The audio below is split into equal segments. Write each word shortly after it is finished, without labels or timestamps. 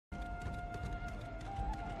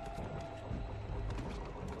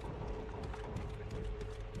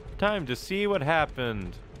time to see what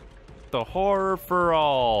happened. The horror for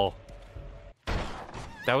all.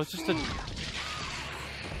 That was just a...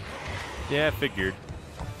 Yeah, I figured.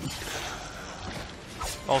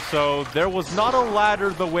 Also, there was not a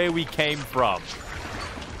ladder the way we came from.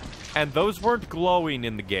 And those weren't glowing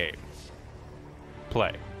in the game.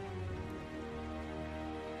 Play.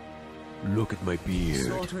 Look at my beard.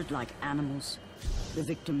 Slaughtered like animals, the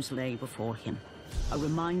victims lay before him. A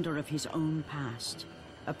reminder of his own past.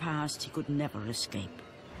 A past he could never escape.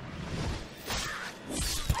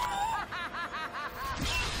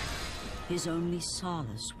 His only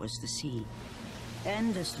solace was the sea,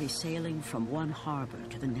 endlessly sailing from one harbor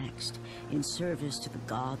to the next in service to the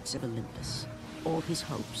gods of Olympus. All his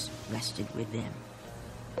hopes rested with them.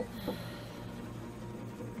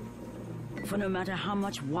 For no matter how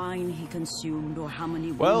much wine he consumed or how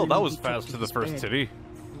many Well, women that was he took fast to the his first bed, city.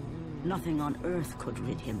 nothing on earth could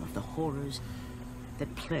rid him of the horrors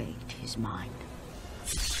that plagued his mind.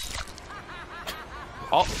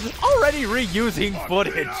 Already reusing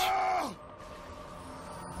footage.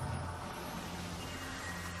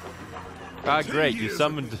 Ah, great, you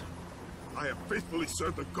summoned... I have faithfully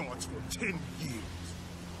served the gods for 10 years.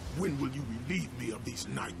 When will you relieve me of these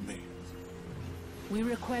nightmares? We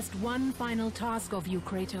request one final task of you,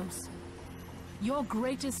 Kratos. Your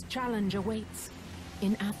greatest challenge awaits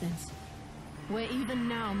in Athens, where even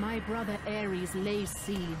now my brother Ares lays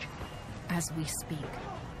siege as we speak.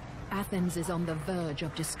 Athens is on the verge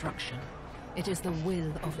of destruction. It is the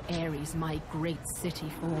will of Ares my great city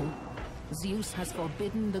fall. Zeus has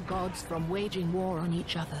forbidden the gods from waging war on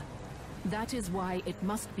each other. That is why it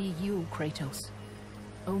must be you, Kratos.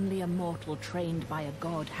 Only a mortal trained by a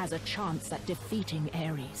god has a chance at defeating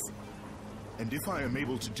Ares. And if I am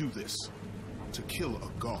able to do this, to kill a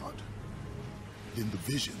god, then the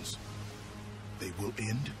visions, they will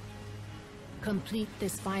end? Complete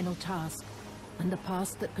this final task, and the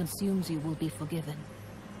past that consumes you will be forgiven.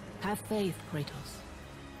 Have faith, Kratos.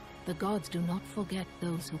 The gods do not forget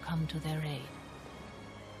those who come to their aid.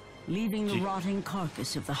 Leaving the rotting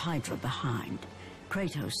carcass of the Hydra behind,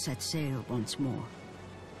 Kratos set sail once more.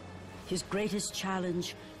 His greatest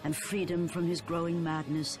challenge and freedom from his growing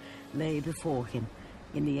madness lay before him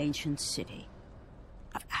in the ancient city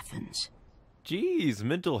of Athens. Jeez,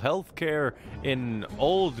 mental health care in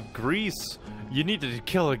old Greece. You needed to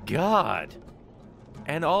kill a god.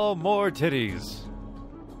 And all more titties.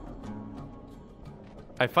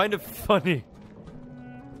 I find it funny.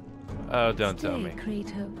 Oh, don't tell me.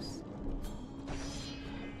 Kratos.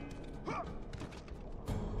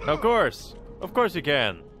 Of course you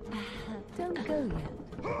can. Don't go yet.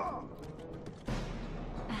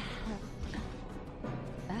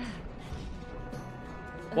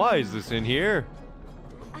 Why is this in here?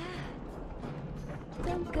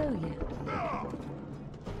 Don't go yet.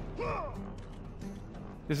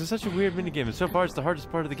 This is such a weird minigame, and so far it's the hardest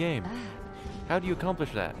part of the game. How do you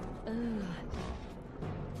accomplish that?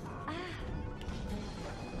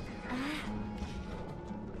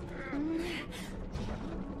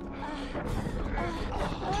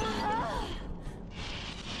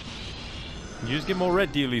 You just get more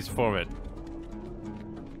red dealies for it.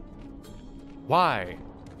 Why?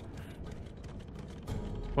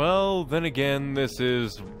 Well, then again, this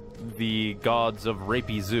is the gods of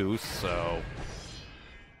rapey Zeus, so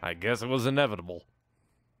I guess it was inevitable.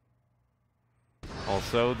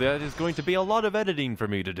 Also, that is going to be a lot of editing for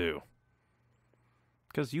me to do.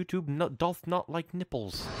 Because YouTube doth not like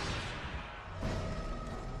nipples.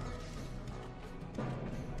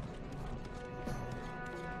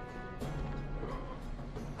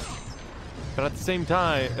 But at the same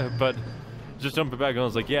time, but just jumping back, I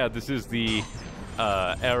was like, yeah, this is the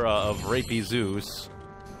era of rapey Zeus.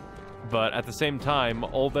 But at the same time,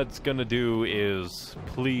 all that's gonna do is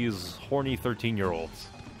please horny 13-year-olds.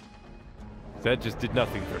 That just did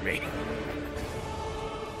nothing for me.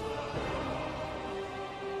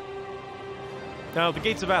 Now, the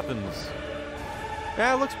gates of Athens.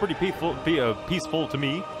 Yeah, it looks pretty peaceful to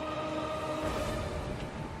me.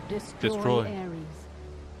 Destroy Ares,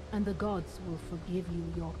 and the gods will forgive you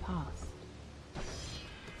your past.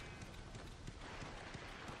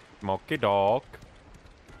 Monkey dog.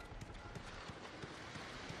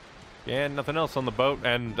 Yeah, nothing else on the boat,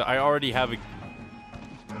 and I already have a...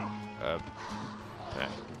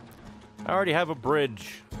 I already have a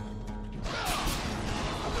bridge.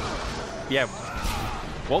 Yeah.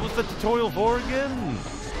 What was the tutorial for again?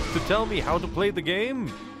 To tell me how to play the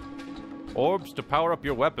game? Orbs to power up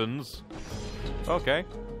your weapons. Okay.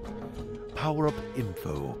 Power up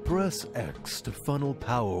info. Press X to funnel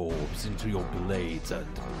power orbs into your blades and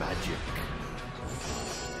magic.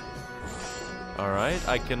 Alright,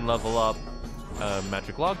 I can level up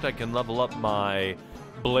Magic Locked. I can level up my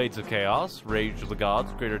Blades of Chaos, Rage of the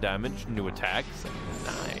Gods, greater damage, new attacks.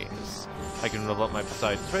 Nice. I can level up my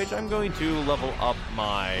Poseidon's Rage. I'm going to level up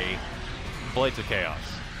my Blades of Chaos.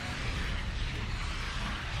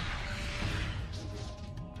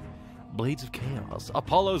 Blades of Chaos.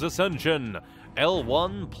 Apollo's Ascension.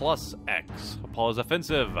 L1 plus X. Apollo's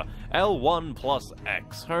Offensive. L1 plus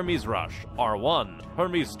X. Hermes Rush. R1.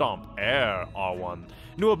 Hermes Stomp. Air. R1.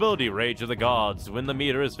 New ability, Rage of the Gods. When the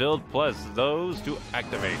meter is filled, plus those to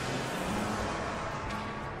activate.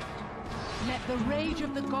 Let the rage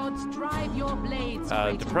of the gods drive your blades.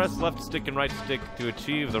 Depress left stick and right stick to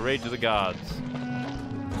achieve the Rage of the Gods.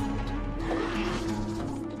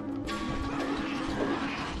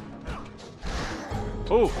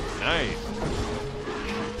 Oh, nice.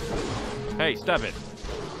 Hey, stop it.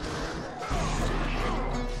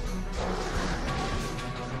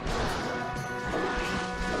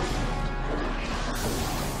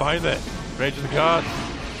 Find it. Rage of the Gods.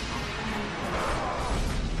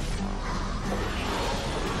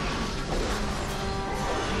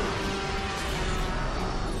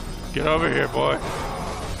 Get over here, boy.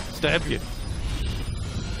 Stab you.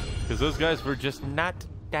 Because those guys were just not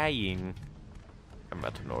dying.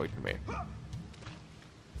 That annoyed me.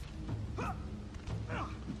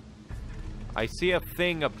 I see a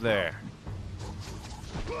thing up there.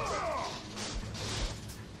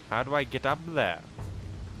 How do I get up there?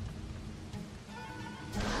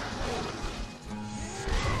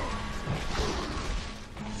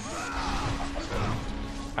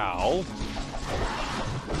 Ow.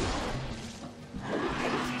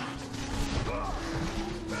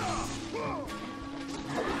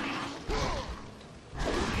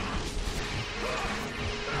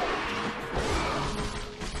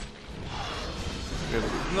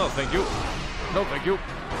 No, thank you. No, thank you.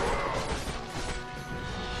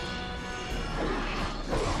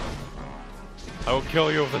 I will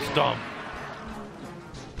kill you with a stomp.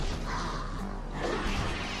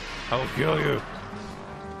 I will kill you.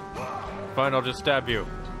 Fine, I'll just stab you.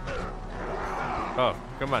 Oh,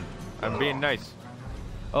 come on. I'm being nice.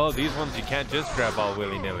 Oh, these ones you can't just grab all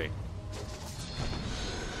willy-nilly.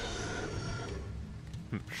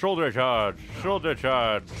 Shoulder charge. Shoulder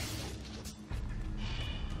charge.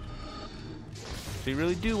 So you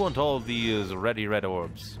really do want all of these ready red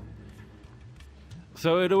orbs.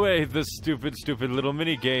 So in a way, this stupid little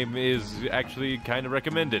mini game is actually kind of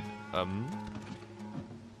recommended.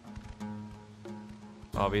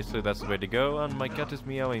 Obviously that's the way to go, and my cat is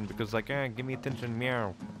meowing because like, give me attention,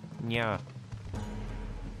 meow. Yeah.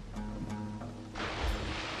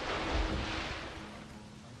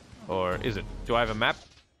 Or is it? Do I have a map?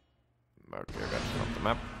 Okay, that's not the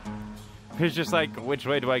map. It's just like, which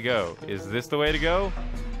way do I go? Is this the way to go?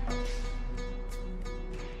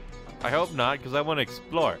 I hope not, because I want to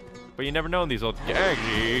explore. But you never know in these old... I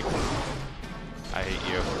hate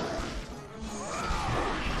you.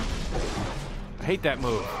 I hate that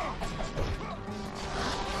move.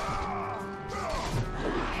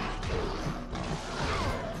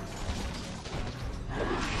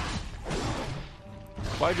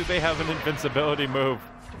 Why do they have an invincibility move?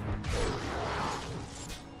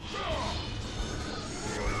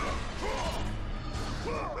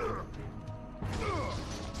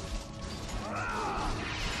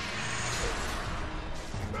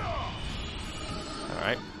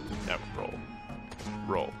 Alright. Now roll.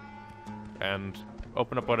 Roll. And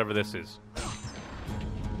open up whatever this is.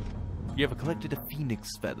 You have collected a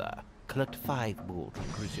phoenix feather. Collect 5 more to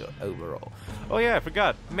increase your overall. Oh yeah, I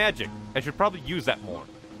forgot. Magic. I should probably use that more.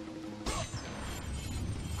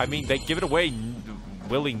 I mean, they give it away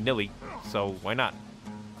willy-nilly, so why not?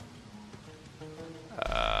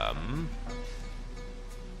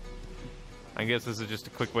 I guess this is just a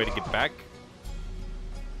quick way to get back.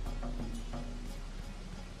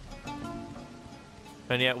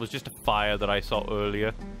 And yeah, it was just a fire that I saw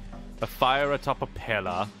earlier. A fire atop a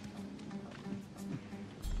pillar.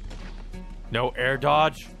 No air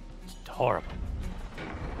dodge? It's horrible.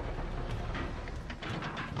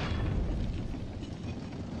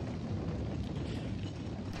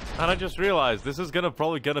 And I just realized this is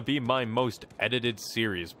probably gonna be my most edited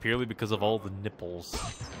series, purely because of all the nipples.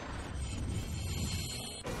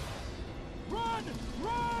 Run!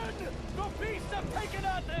 Run! The beasts have taken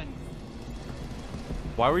Athens!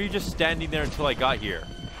 Why were you just standing there until I got here?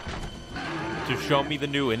 To show me the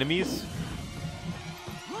new enemies?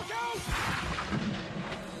 Look out!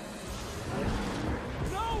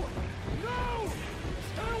 No! No!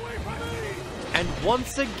 Stay away from me! And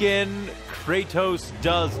once again, Kratos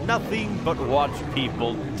does nothing but watch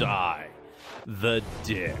people die. The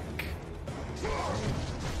dick.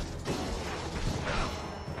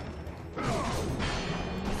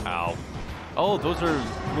 Ow. Oh, those are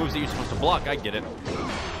moves that you're supposed to block. I get it.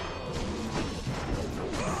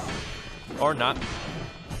 Or not.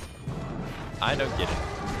 I don't get it.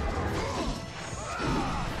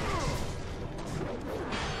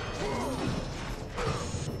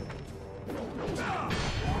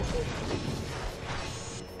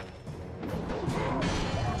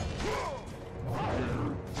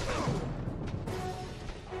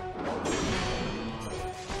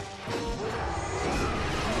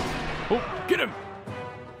 Oh, get him!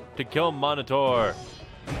 To kill Monitor.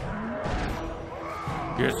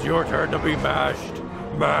 It's your turn to be mashed.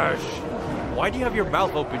 Mash. Why do you have your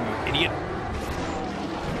mouth open, you idiot?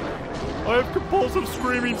 I have compulsive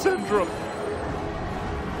screaming syndrome.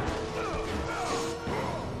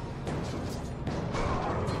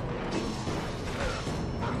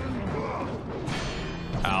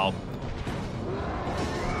 Ow.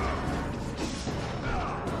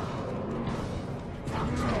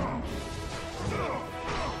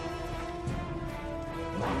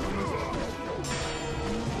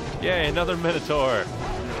 Yay, another Minotaur.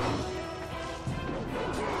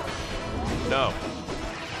 No.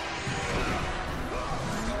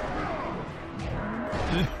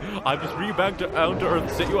 I'm just bringing you back down to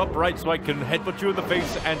earth, set you upright so I can headbutt you in the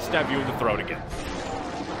face and stab you in the throat again.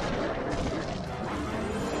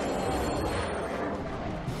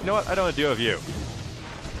 You know what? I don't want to deal with you.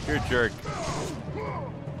 You're a jerk.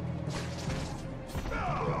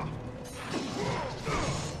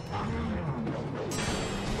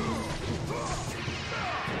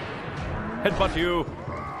 Headbutt you.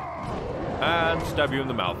 And stab you in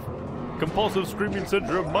the mouth. Compulsive screaming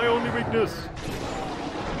syndrome, my only weakness.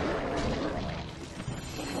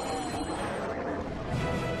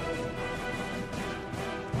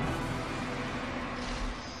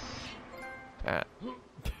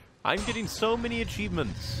 I'm getting so many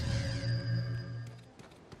achievements.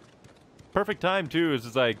 Perfect time too, is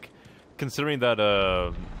it's like, considering that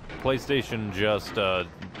PlayStation just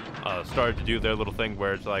started to do their little thing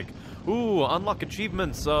where it's like, ooh, unlock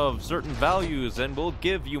achievements of certain values and we'll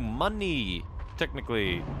give you money,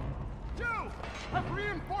 technically. You! Have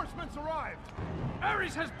reinforcements arrived?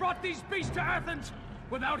 Ares has brought these beasts to Athens!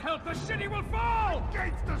 Without help, the city will fall!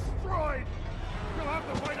 Gates destroyed! You'll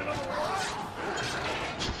have to fight another war!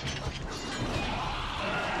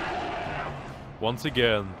 Once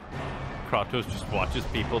again, Kratos just watches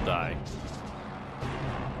people die.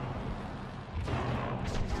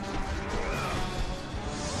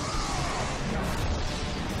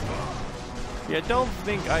 Yeah, don't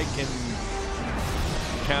think I can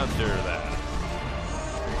counter that.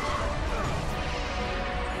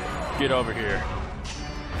 Get over here.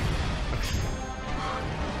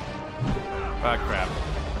 Ah, crap.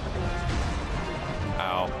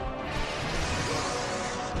 Ow.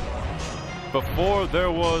 Before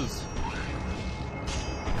there was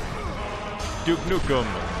Duke Nukem,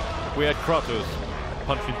 we had Kratos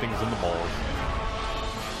punching things in the balls.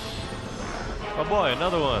 Oh boy,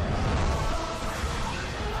 another one.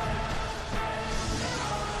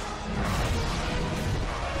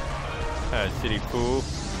 City fool.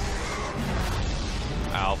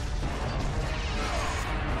 Ow.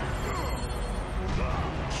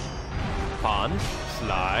 Punch,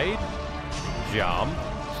 slide, jump,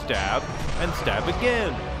 stab, and stab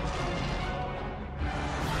again.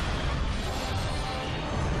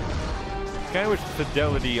 Kind of wish the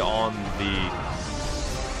fidelity on the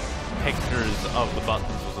pictures of the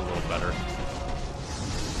buttons was a little better.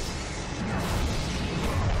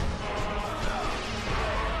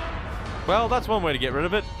 Well, that's one way to get rid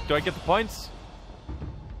of it. Do I get the points?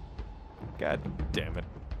 God damn it.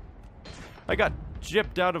 I got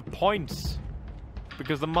gypped out of points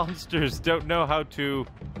because the monsters don't know how to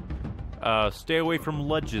stay away from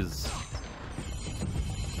ledges.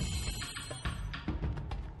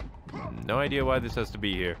 No idea why this has to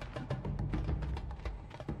be here.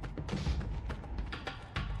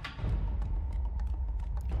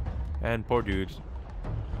 And poor dudes.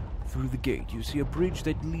 Through the gate, you see a bridge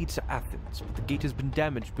that leads to Athens, but the gate has been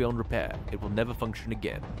damaged beyond repair. It will never function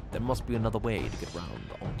again. There must be another way to get round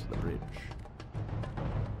onto the bridge.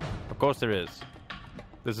 Of course there is.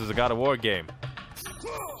 This is a God of War game.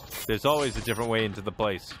 There's always a different way into the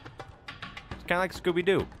place. It's kind of like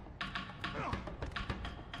Scooby-Doo.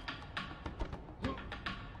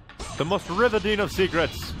 The most riveting of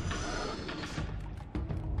secrets.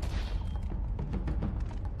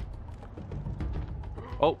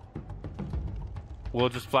 Oh. We'll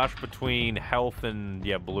just flash between health and,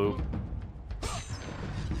 yeah, blue.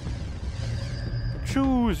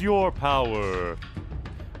 Choose your power.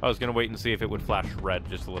 I was gonna wait and see if it would flash red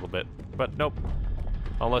just a little bit, but nope.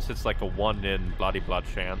 Unless it's like a 1 in bloody-blood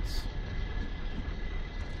chance.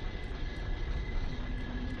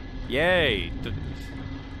 Yay!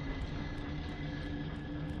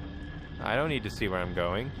 I don't need to see where I'm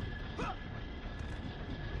going.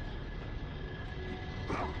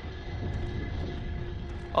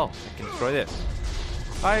 Oh, I can destroy this.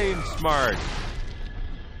 I'm smart!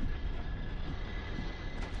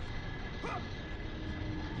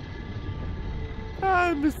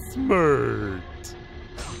 I'm smart!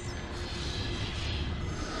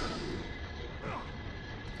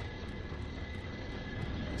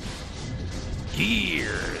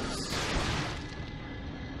 Gears!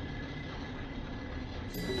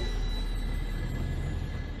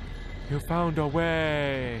 You found a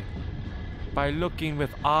way! By looking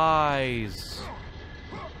with eyes!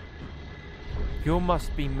 You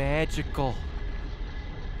must be magical!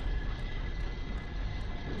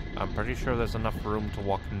 I'm pretty sure there's enough room to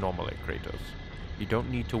walk normally, Kratos. You don't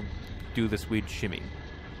need to do this weird shimmy.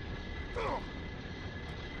 Well,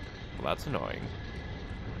 that's annoying.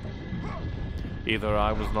 Either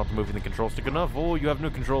I was not moving the control stick enough, or you have no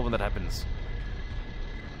control when that happens.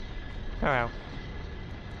 Oh well.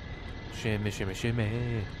 Shimmy, shimmy,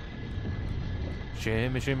 shimmy.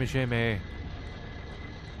 Shimmy, shimmy, shimmy.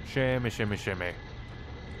 Shimmy, shimmy, shimmy.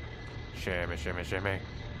 Shimmy, shimmy, shimmy.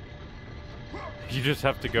 You just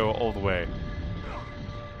have to go all the way.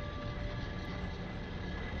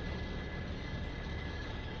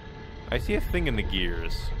 I see a thing in the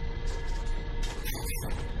gears.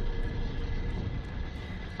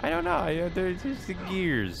 I don't know, there's the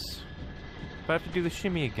gears. But I have to do the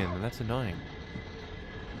shimmy again, and that's annoying.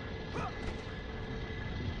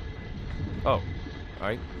 Oh,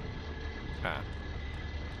 alright. Ah.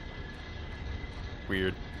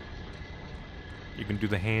 Weird. You can do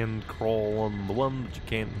the hand crawl on the one, but you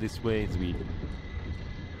can't this way. It's weird.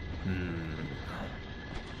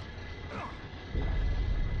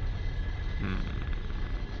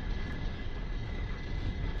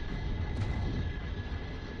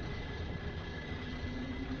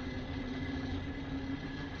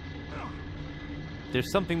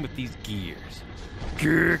 There's something with these gears.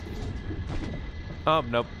 Oh,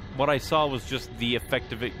 nope. What I saw was just the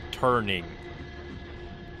effect of it turning.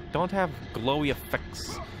 Don't have glowy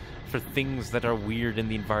effects for things that are weird in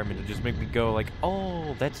the environment. It just make me go like,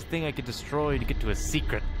 oh, that's the thing I could destroy to get to a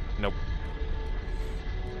secret. Nope.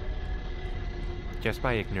 Just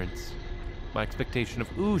my ignorance. My expectation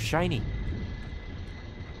of, ooh, shiny.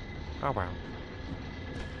 Oh, wow.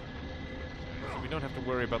 So we don't have to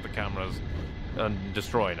worry about the cameras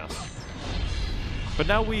destroying us. But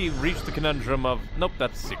now we reach the conundrum of, nope,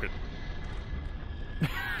 that's a secret.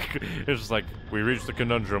 It's just like, we reached the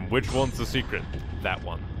conundrum. Which one's the secret? That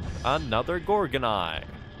one. Another Gorgon eye.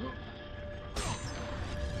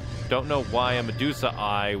 Don't know why a Medusa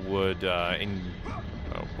eye would, oh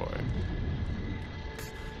boy.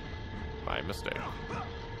 My mistake.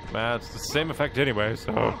 It's the same effect anyway,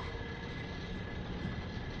 so...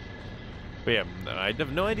 But yeah, I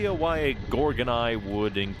have no idea why a Gorgon eye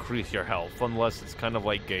would increase your health, unless it's kind of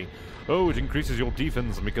like a, oh, it increases your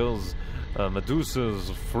defense because Medusa's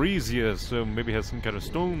freeze you, so maybe has some kind of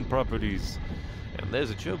stone properties. And there's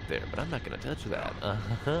a joke there, but I'm not gonna touch that.